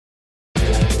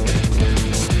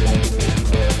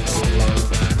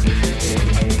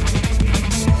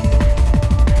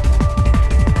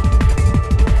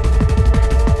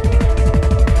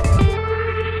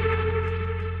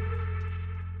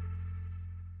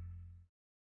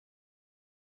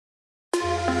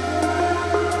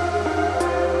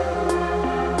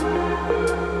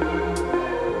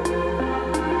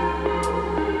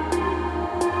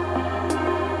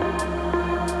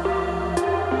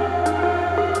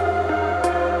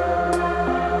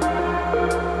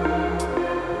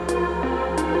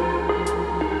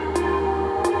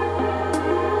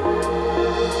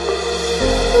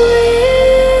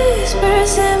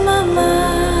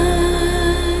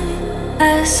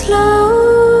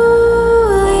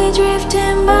slowly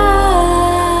drifting by.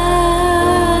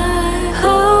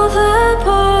 All the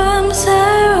poems I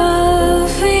wrote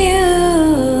for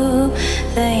you,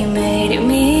 they made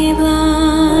me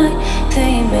blind,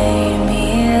 they made me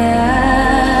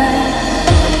lie.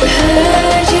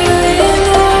 Heard you in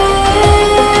the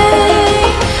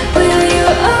rain, will you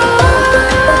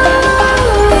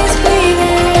always be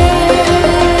there?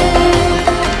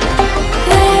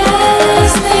 The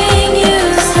last thing you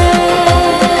said.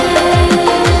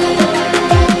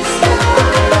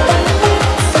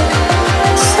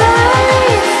 Sorry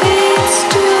if it's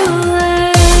too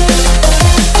late.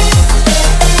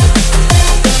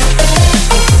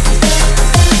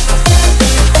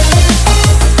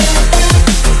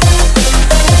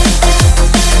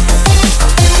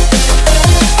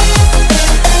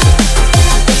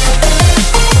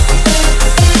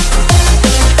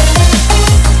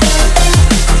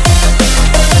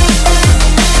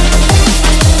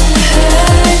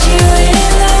 Heard you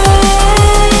in the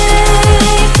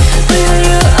rain, will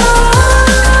you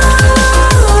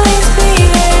always be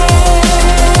there?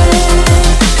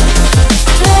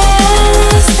 The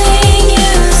last thing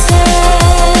you said.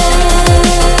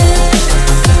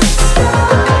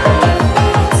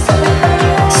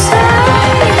 Sorry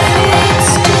if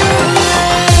it's too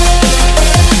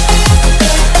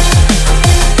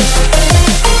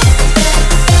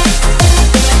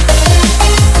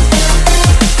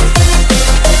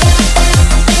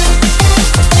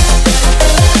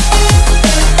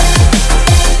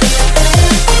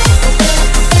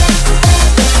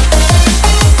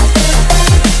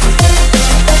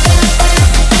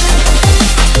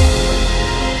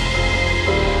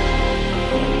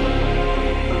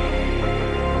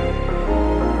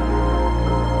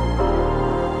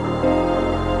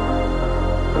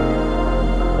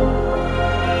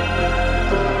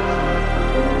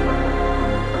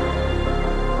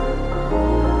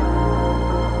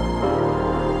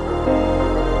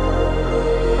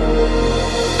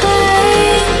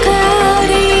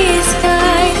cloudy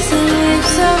skies and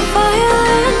lips of fire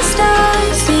and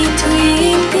stars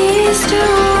between these two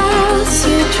worlds.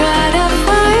 You try to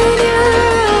find your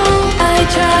own. I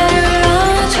try to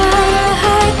run, try to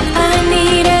hide. I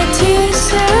needed to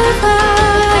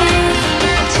survive.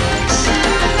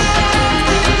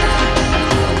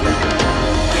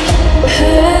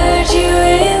 Heard you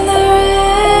in the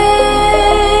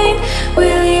rain,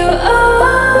 will you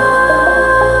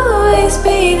always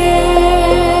be there?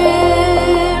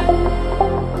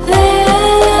 The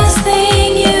last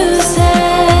thing you said.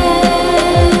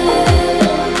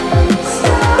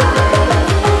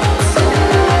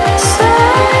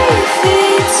 Sorry if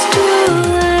it's too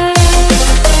late.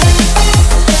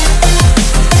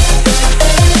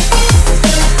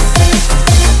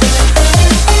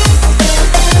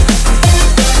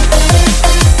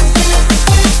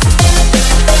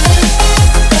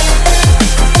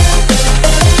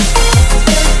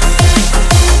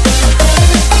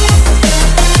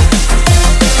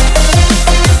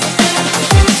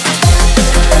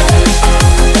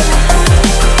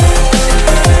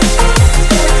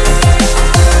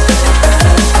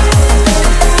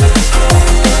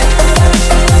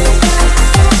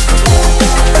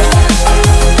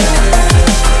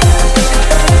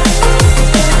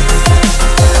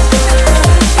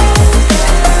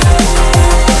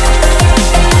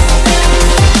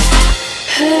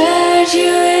 Heard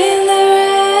you in the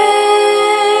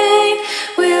rain,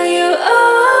 will you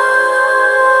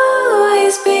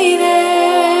always be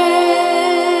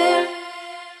there?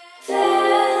 The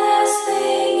last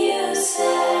thing you said.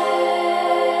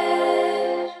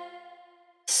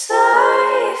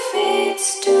 Sorry if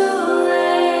it's too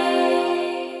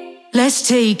late. Let's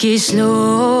take it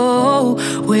slow.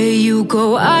 Where you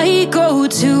go, I go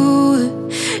too.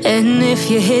 And if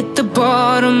you hit the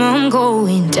bottom, I'm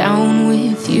going down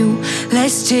with you.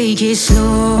 Let's take it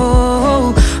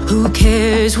slow. Who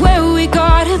cares where we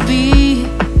gotta be?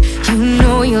 You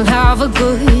know you'll have a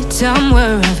good time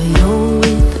wherever you're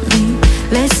with me.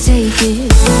 Let's take it.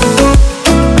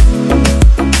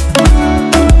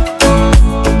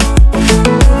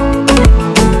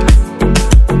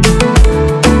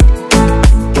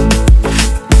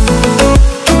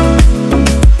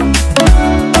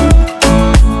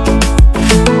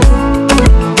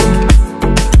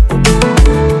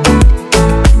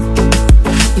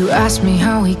 Ask me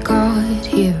how we got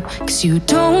here, 'cause you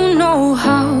don't know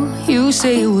how. You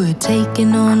say we're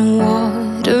taking on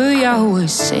water, yeah, we're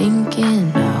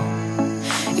sinking now.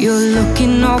 You're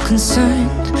looking all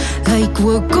concerned, like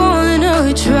we're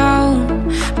gonna drown.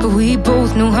 But we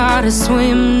both know how to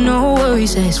swim, no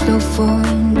worries, let's float for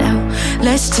now.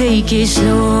 Let's take it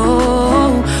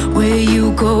slow.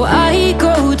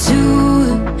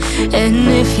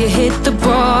 if you hit the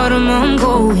bottom, I'm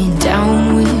going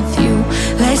down with you.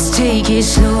 Let's take it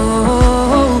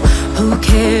slow. Who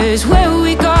cares where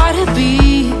we gotta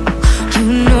be? You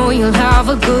know you'll have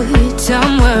a good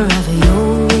time wherever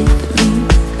you're with me.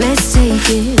 Let's take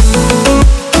it slow.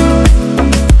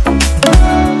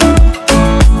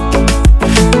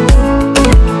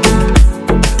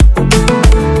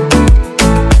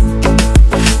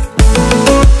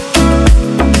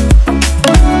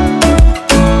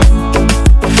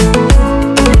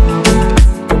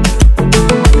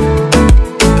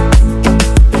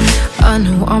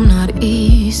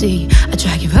 I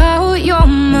drag you out your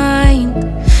mind,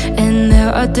 and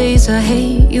there are days I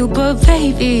hate you, but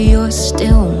baby, you're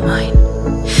still mine.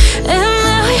 And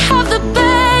now we have the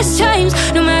best times,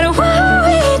 no matter what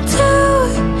we do.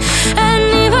 And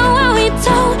even when we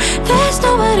don't, there's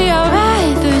nobody I'd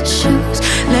rather choose.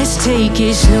 Let's take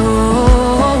it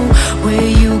slow. Where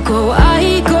you go,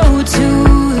 I go too.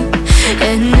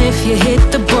 And if you hit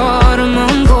the bottom,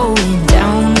 I'm going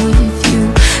down with you.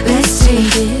 Let's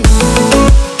take it slow.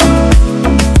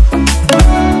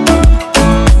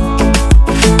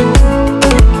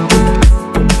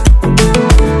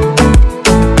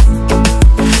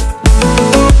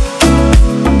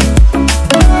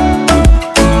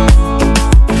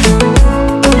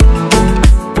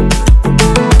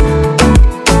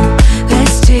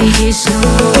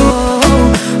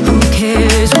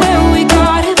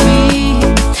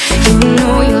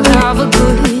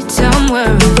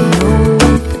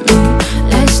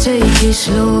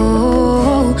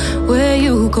 Slow, where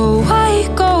you go, I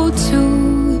go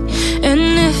too. And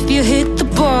if you hit the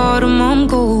bottom, I'm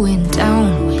going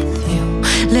down with you.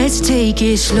 Let's take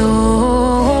it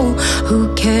slow.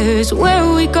 Who cares where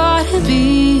we gotta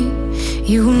be?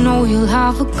 You know you'll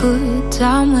have a good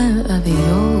time wherever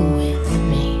you're with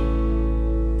me.